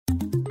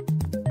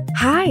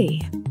Hi,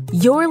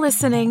 you're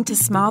listening to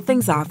Small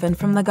Things Often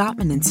from the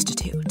Gottman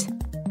Institute,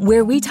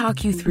 where we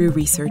talk you through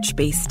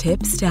research-based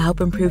tips to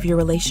help improve your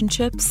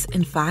relationships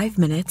in 5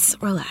 minutes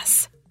or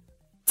less.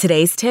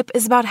 Today's tip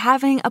is about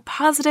having a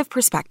positive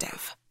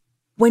perspective.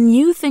 When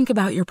you think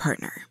about your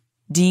partner,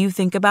 do you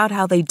think about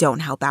how they don't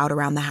help out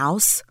around the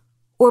house?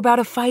 Or about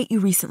a fight you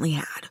recently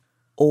had?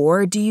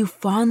 Or do you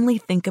fondly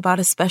think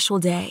about a special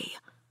day?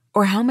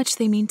 Or how much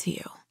they mean to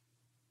you?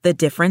 The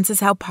difference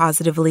is how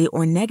positively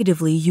or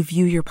negatively you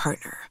view your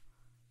partner.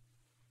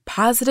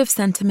 Positive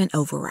sentiment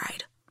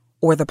override,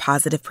 or the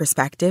positive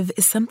perspective,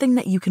 is something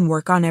that you can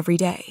work on every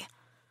day.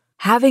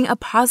 Having a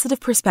positive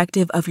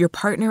perspective of your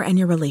partner and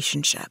your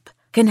relationship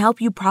can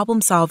help you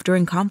problem solve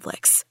during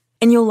conflicts,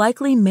 and you'll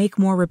likely make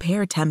more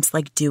repair attempts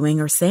like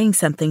doing or saying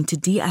something to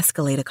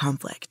de-escalate a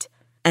conflict.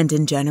 And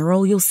in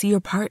general, you'll see your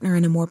partner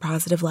in a more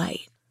positive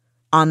light.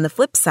 On the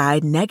flip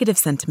side, negative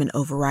sentiment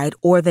override,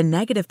 or the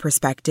negative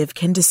perspective,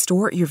 can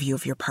distort your view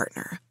of your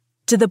partner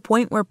to the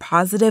point where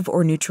positive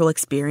or neutral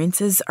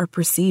experiences are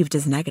perceived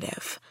as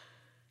negative.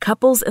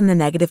 Couples in the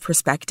negative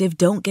perspective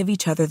don't give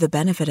each other the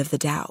benefit of the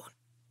doubt.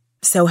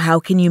 So how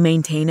can you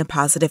maintain a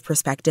positive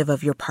perspective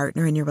of your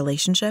partner in your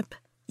relationship?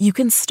 You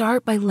can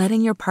start by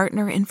letting your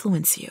partner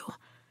influence you.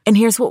 And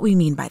here's what we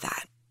mean by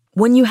that.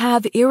 When you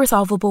have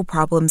irresolvable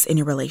problems in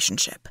your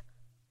relationship,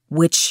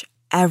 which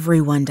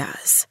everyone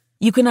does,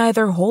 you can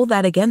either hold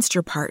that against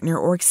your partner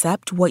or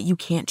accept what you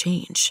can't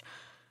change.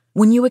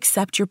 When you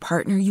accept your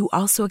partner, you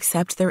also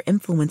accept their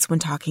influence when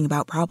talking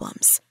about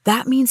problems.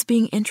 That means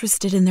being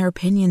interested in their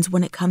opinions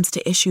when it comes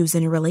to issues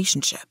in your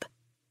relationship.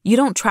 You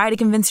don't try to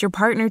convince your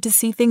partner to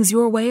see things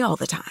your way all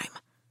the time.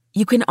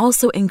 You can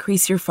also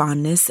increase your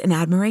fondness and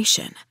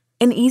admiration.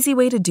 An easy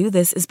way to do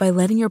this is by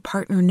letting your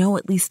partner know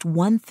at least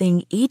one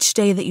thing each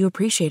day that you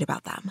appreciate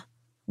about them.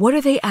 What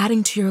are they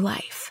adding to your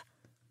life?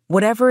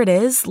 Whatever it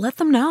is, let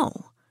them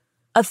know.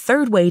 A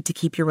third way to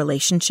keep your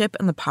relationship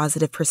in the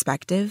positive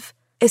perspective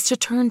is to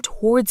turn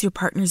towards your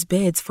partner's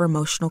bids for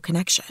emotional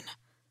connection.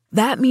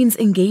 That means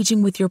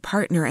engaging with your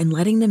partner and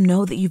letting them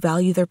know that you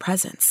value their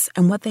presence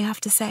and what they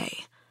have to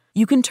say.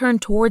 You can turn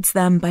towards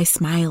them by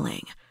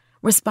smiling,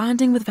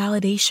 responding with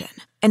validation,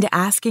 and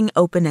asking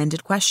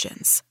open-ended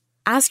questions.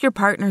 Ask your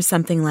partner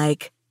something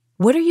like,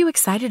 "What are you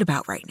excited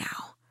about right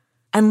now?"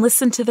 and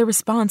listen to the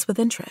response with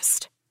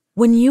interest.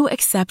 When you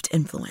accept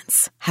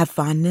influence, have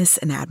fondness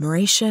and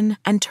admiration,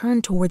 and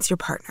turn towards your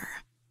partner,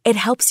 it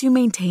helps you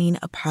maintain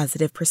a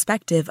positive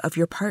perspective of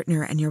your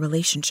partner and your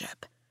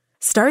relationship.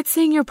 Start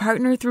seeing your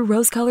partner through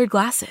rose-colored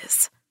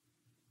glasses.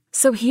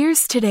 So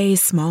here's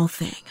today's small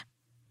thing.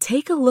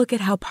 Take a look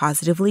at how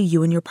positively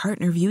you and your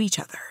partner view each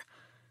other.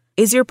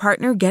 Is your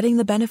partner getting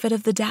the benefit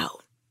of the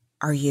doubt?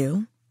 Are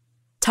you?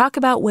 Talk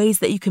about ways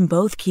that you can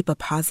both keep a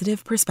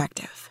positive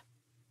perspective.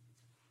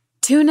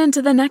 Tune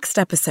into the next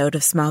episode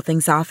of Small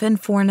Things Often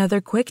for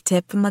another quick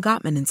tip from the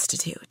Gottman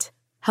Institute,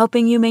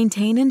 helping you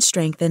maintain and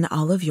strengthen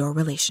all of your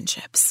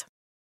relationships.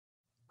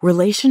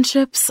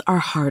 Relationships are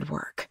hard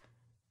work.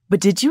 But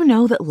did you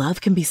know that love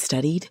can be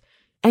studied?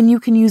 And you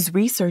can use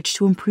research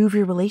to improve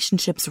your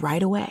relationships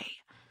right away.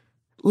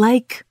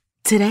 Like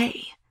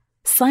today,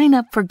 sign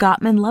up for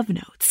Gottman Love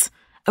Notes,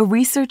 a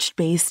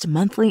research-based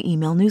monthly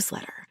email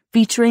newsletter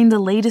featuring the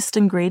latest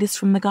and greatest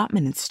from the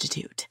Gottman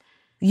Institute.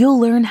 You'll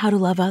learn how to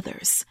love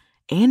others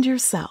and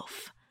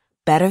yourself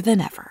better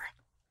than ever.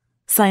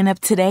 Sign up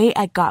today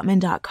at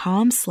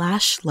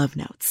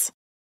Gottman.com/lovenotes.